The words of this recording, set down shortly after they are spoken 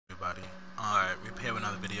everybody. Alright, we're here with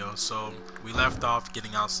another video. So, we left off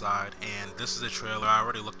getting outside, and this is the trailer. I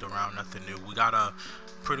already looked around, nothing new. We got a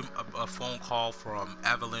phone call from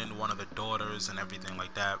Evelyn, one of the daughters, and everything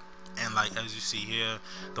like that. And like, as you see here,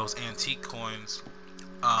 those antique coins,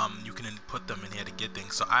 you can put them in here to get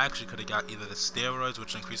things. So I actually could have got either the steroids,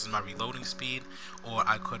 which increases my reloading speed, or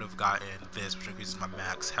I could have gotten this, which increases my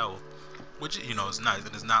max health. Which, you know, is nice.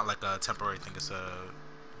 It is not like a temporary thing. It's a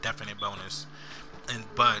definite bonus.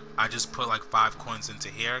 But I just put like 5 coins into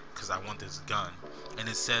here because I want this gun, and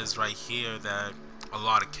it says right here that a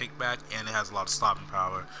lot of kickback and it has a lot of stopping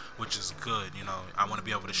power, which is good. You know, I want to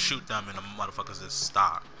be able to shoot them and the motherfuckers just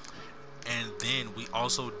stop. And then we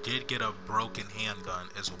also did get a broken handgun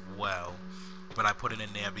as well, but I put it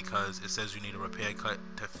in there because it says you need a repair cut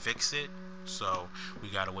to fix it, so we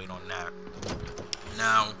gotta wait on that.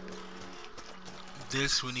 Now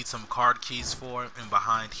this we need some card keys for, and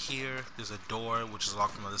behind here there's a door which is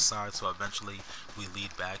locked from the other side, so eventually we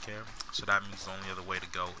lead back here. So that means the only other way to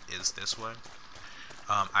go is this way.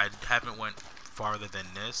 I haven't went farther than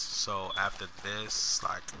this, so after this,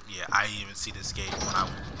 like, yeah, I didn't even see this gate when I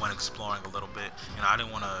went exploring a little bit, and I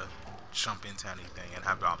didn't want to jump into anything and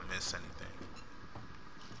have y'all miss anything.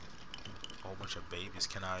 A whole bunch of babies.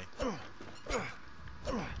 Can I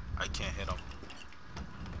can't hit them.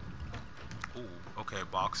 Ooh, okay,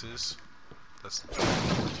 boxes. That's...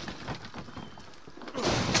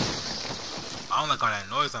 I don't like all that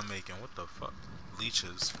noise I'm making. What the fuck?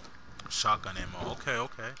 Leeches. Shotgun ammo. Okay,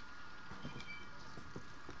 okay.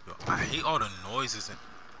 Yo, I hate all the noises and...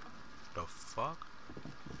 The fuck?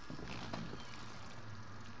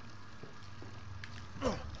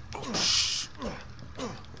 Oh, shh.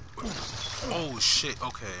 Oh, shit.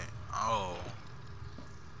 Okay. Oh.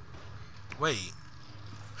 Wait.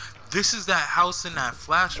 This is that house in that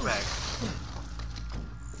flashback.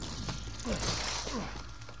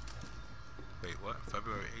 Wait, what?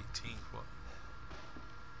 February 18th? What?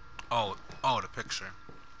 Oh, the picture.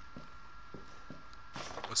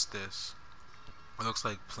 What's this? It looks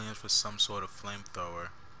like plans for some sort of flamethrower.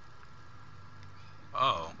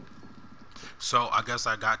 Oh. So, I guess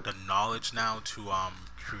I got the knowledge now to,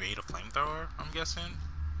 create a flamethrower, I'm guessing?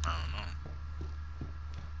 I don't know.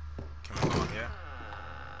 Can we go here?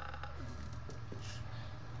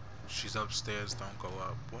 She's upstairs, don't go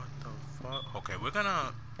up. What the fuck? Okay, we're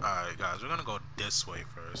gonna... Alright, guys, we're gonna go this way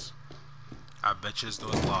first. I bet you this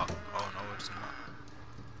door's locked. Oh, no, it's not.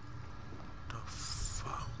 The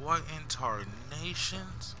fuck? What in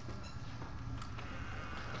tarnations?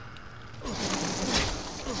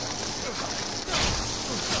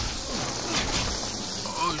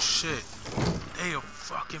 Oh, shit. They are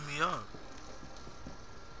fucking me up.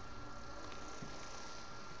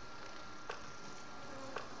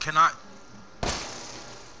 Can I...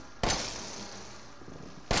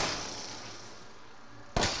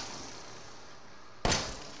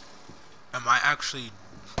 Am I actually...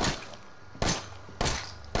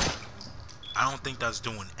 I don't think that's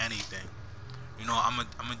doing anything. You know, I'm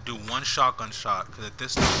gonna do one shotgun shot, because at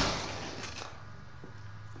this time...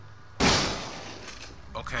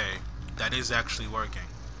 Okay, that is actually working.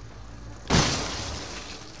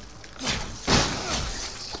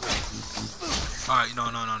 Alright,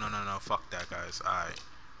 no, fuck that, guys. Alright.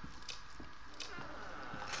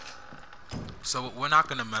 So, we're not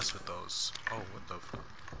gonna mess with those. Oh, what the fuck?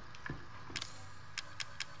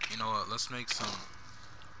 You know what, let's make some...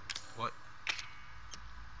 What?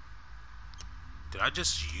 Did I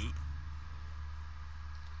just use...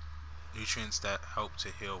 Nutrients that help to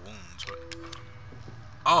heal wounds. What?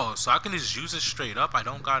 Oh, so I can just use it straight up? I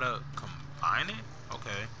don't gotta combine it?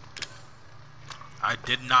 Okay. I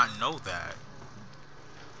did not know that.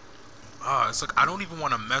 It's like I don't even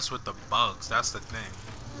want to mess with the bugs. That's the thing.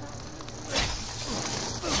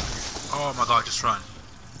 Oh my god, just run.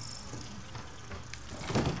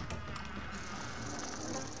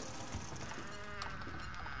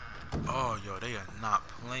 Oh, yo, they are not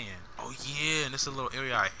playing. Oh yeah, and this is a little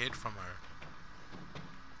area I hid from her.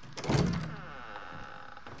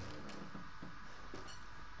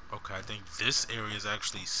 Okay, I think this area is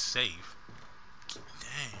actually safe.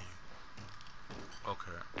 Dang.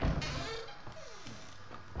 Okay.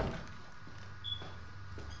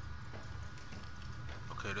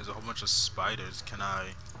 Okay, there's a whole bunch of spiders. Can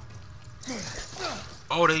I...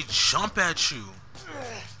 Oh, they jump at you.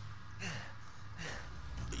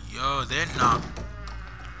 Yo, they're not...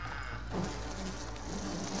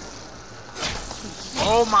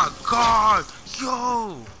 Oh my god!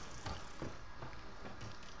 Yo!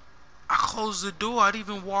 I closed the door. I didn't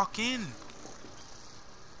even walk in.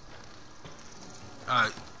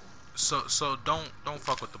 Alright. So don't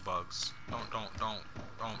fuck with the bugs.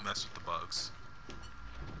 Don't mess with the bugs.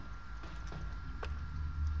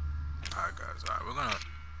 Alright guys, alright, we're gonna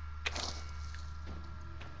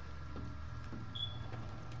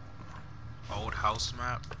old house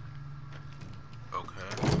map.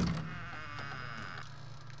 Okay.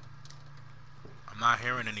 I'm not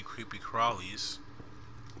hearing any creepy crawlies.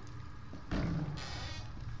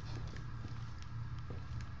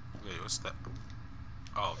 Wait, what's that?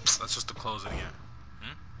 Oh, that's just to close it again.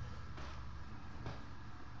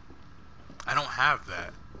 I don't have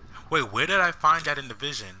that. Wait, where did I find that in the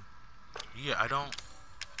vision? Yeah, I don't.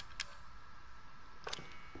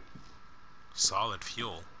 Solid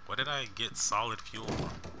fuel. Where did I get solid fuel from?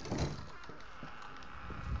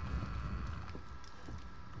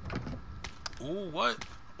 Ooh, what?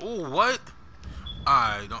 Ooh, what?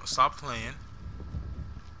 Alright, don't stop playing.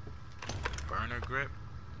 Burner grip.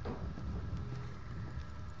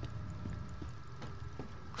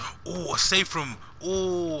 Ooh, a safe room.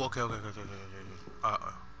 Ooh, okay.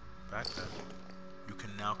 Back then. You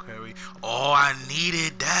can now carry. Oh, I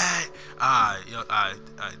needed that.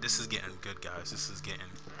 This is getting good, guys. This is getting.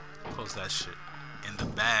 Close that shit. In the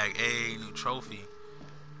bag. Hey, new trophy.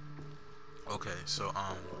 Okay, so,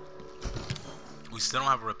 we still don't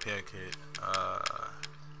have a repair kit.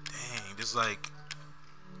 Dang, this is like.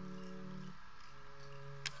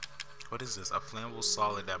 What is this? A flammable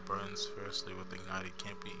solid that burns fiercely with ignited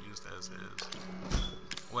can't be used as is.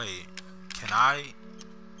 Wait, can I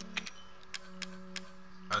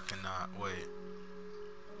cannot. Wait.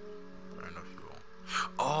 Burner fuel.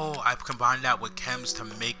 Oh, I've combined that with chems to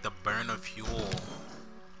make the burner fuel.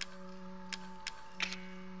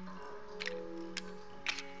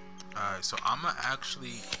 Alright, so I'm gonna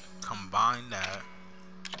actually combine that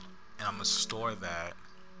and I'm gonna store that.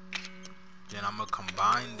 Then I'm gonna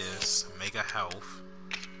combine this, make a health,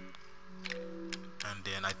 and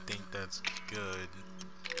then I think that's good.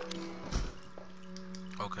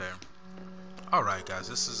 Okay. All right, guys,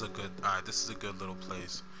 this is a good. All right, this is a good little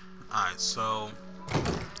place. All right, so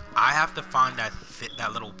I have to find that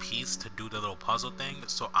little piece to do the little puzzle thing.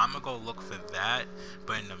 So I'm gonna go look for that.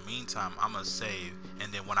 But in the meantime, I'm gonna save,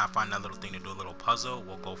 and then when I find that little thing to do a little puzzle,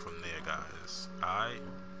 we'll go from there, guys. All right.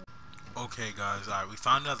 Okay, guys. All right, we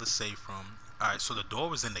found another safe room. Alright, so the door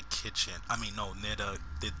was in the kitchen. I mean, no, near the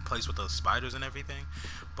place with the spiders and everything.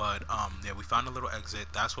 But, yeah, we found a little exit.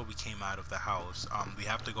 That's where we came out of the house. We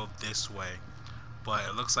have to go this way. But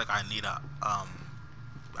it looks like I need a, I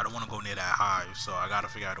don't want to go near that hive. So I gotta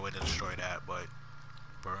figure out a way to destroy that. But,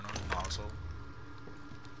 burner nozzle.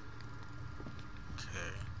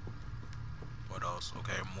 Okay. What else?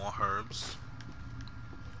 Okay, more herbs.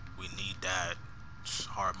 We need that.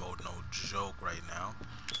 Hard mode, no joke right now.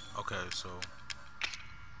 Okay, so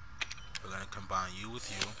we're gonna combine you with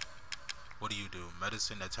you. What do you do?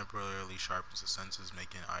 Medicine that temporarily sharpens the senses,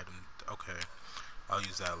 making an item. Okay, I'll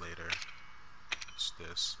use that later. What's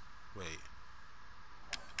this? Wait.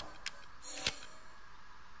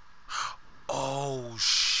 Oh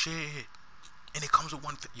shit! And it comes with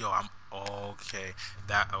one. Yo, I'm okay.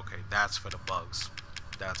 That's for the bugs.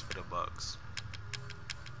 That's for the bugs.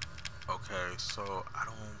 Okay, so I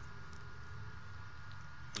don't.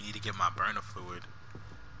 We need to get my burner fluid,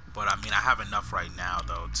 but I mean I have enough right now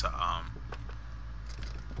though to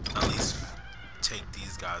at least take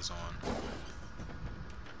these guys on.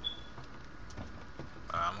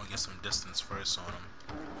 I'm gonna get some distance first on them.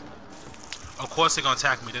 Of course they're gonna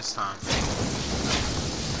attack me this time.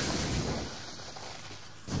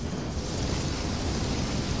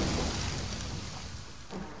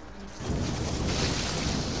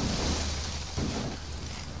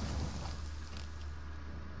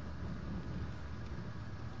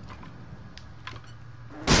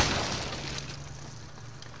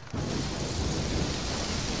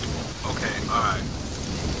 Alright.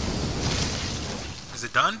 Is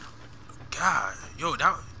it done? God, yo,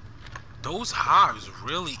 those hives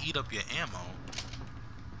really eat up your ammo.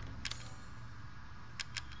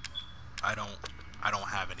 I don't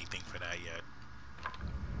have anything for that yet.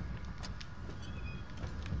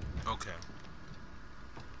 Okay.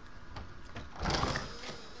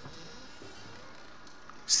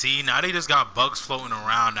 See, now they just got bugs floating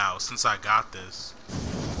around now since I got this.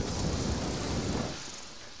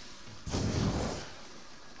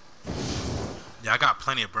 Yeah, I got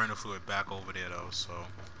plenty of burner fluid back over there though, so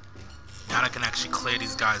now I can actually clear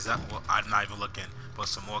these guys up. Well, I'm not even looking, but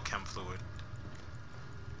some more chem fluid.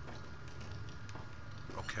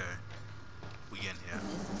 Okay, we in here.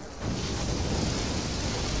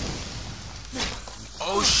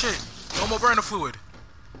 Oh shit! No more burner fluid.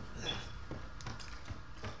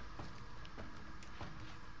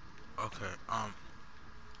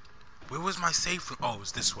 my safe room? Oh,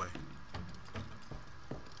 it's this way.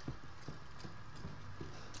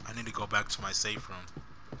 I need to go back to my safe room.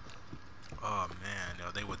 Oh man,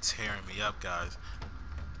 yo, they were tearing me up, guys.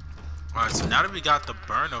 Alright, so now that we got the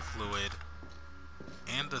burner fluid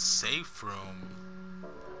and the safe room,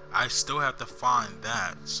 I still have to find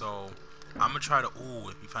that. So I'm gonna try to, ooh,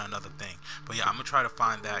 if we find another thing. But yeah, I'm gonna try to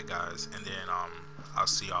find that, guys, and then I'll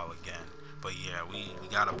see y'all again. But yeah, we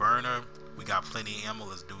got a burner, we got plenty of ammo.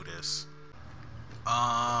 Let's do this.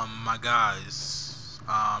 My guys,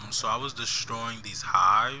 so I was destroying these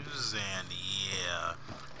hives, and yeah,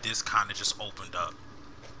 this kind of just opened up.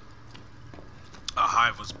 A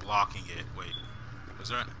hive was blocking it. Wait, is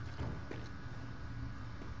there?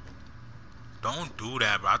 Don't do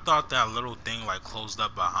that, bro. I thought that little thing like closed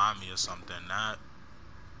up behind me or something. Not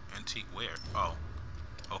antique. Where? Oh,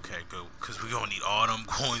 okay, good. Cause we gonna need all them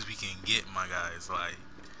coins we can get, my guys. Like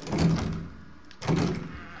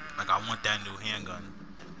I want that new handgun.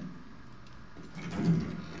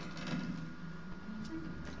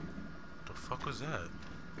 The fuck was that?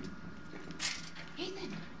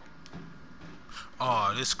 Ethan.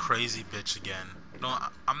 Oh, this crazy bitch again. No,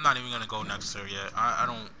 I'm not even gonna go next to her yet. I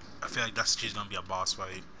feel like she's gonna be a boss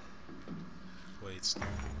fight. Wait.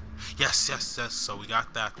 Yes. So we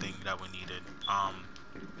got that thing that we needed.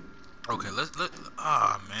 Okay,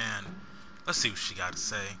 man. Let's see what she got to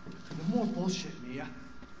say. No more bullshit, Mia.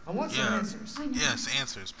 I want some answers. I know. Yes,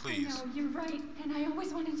 answers, please. I know, you're right, and I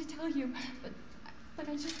always wanted to tell you, but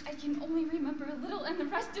I can only remember a little, and the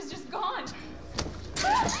rest is just gone.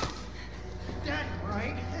 Dad,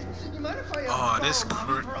 right? You mind if I Oh, this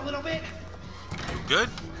Mommy for a little bit? You good?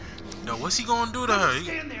 Yo, what's he gonna do to her?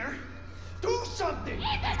 Stand there. Do something.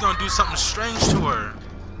 He's gonna do something strange to her.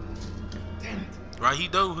 Damn it. Right? He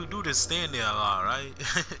do this stand there a lot, right?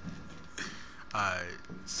 Alright,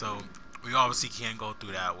 so we obviously can't go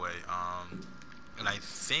through that way. And I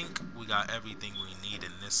think we got everything we need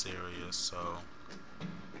in this area, so.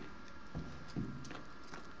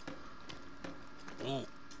 Oh,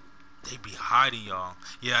 they be hiding, y'all.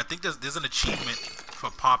 Yeah, I think there's an achievement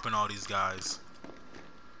for popping all these guys.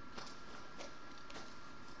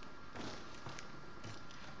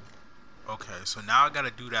 Okay, so now I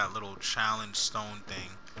gotta do that little challenge stone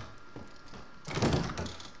thing.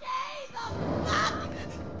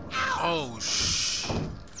 Oh, shh.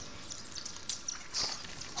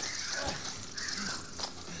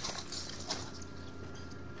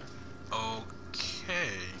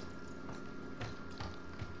 Okay.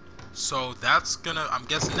 So that's gonna, I'm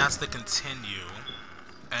guessing that's the continue.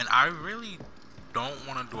 And I really don't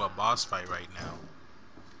want to do a boss fight right now.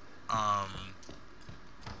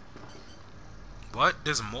 What?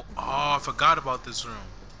 There's more. Oh, I forgot about this room.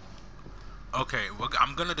 Okay,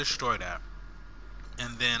 I'm gonna destroy that.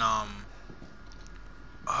 And then oh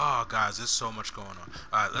guys, there's so much going on.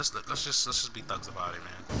 All right, let's just be thugs about it,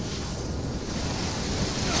 man.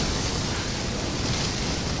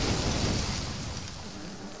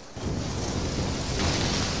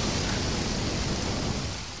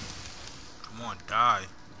 Come on, die.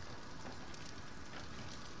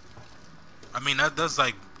 I mean, that does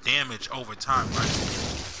like damage over time, right?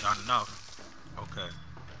 Not enough. Okay.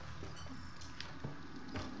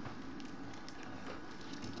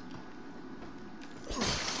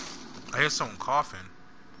 I hear someone coughing.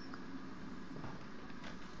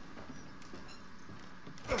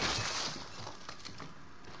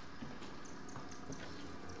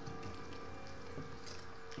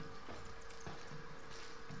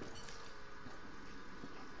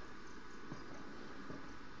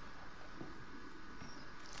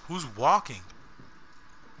 Who's walking?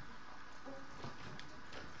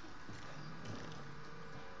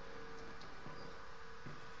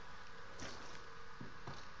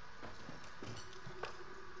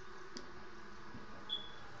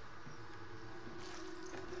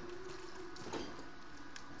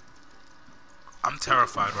 I'm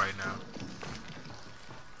terrified right now.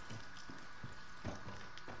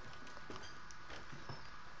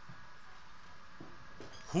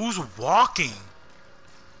 Who's walking?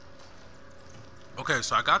 Okay,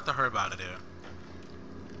 so I got the herb out of there.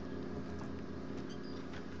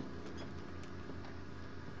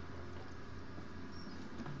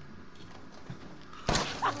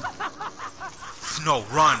 No,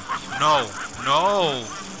 run. No, no,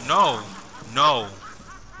 no, no.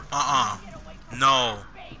 No.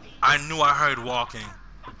 I knew I heard walking.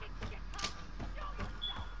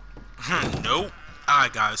 Nope.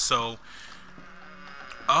 Alright, guys, so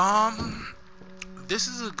this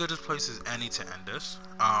is as good a place as any to end this.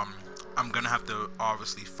 I'm gonna have to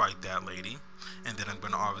obviously fight that lady, and then I'm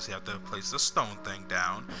gonna obviously have to place the stone thing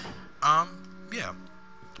down. Yeah.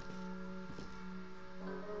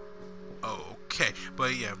 Okay,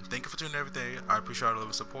 but yeah, thank you for tuning in every day. I appreciate all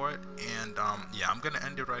the support, and yeah, I'm gonna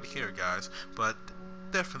end it right here, guys. But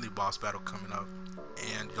definitely boss battle coming up,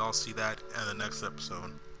 and y'all see that in the next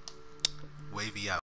episode. Wavy out.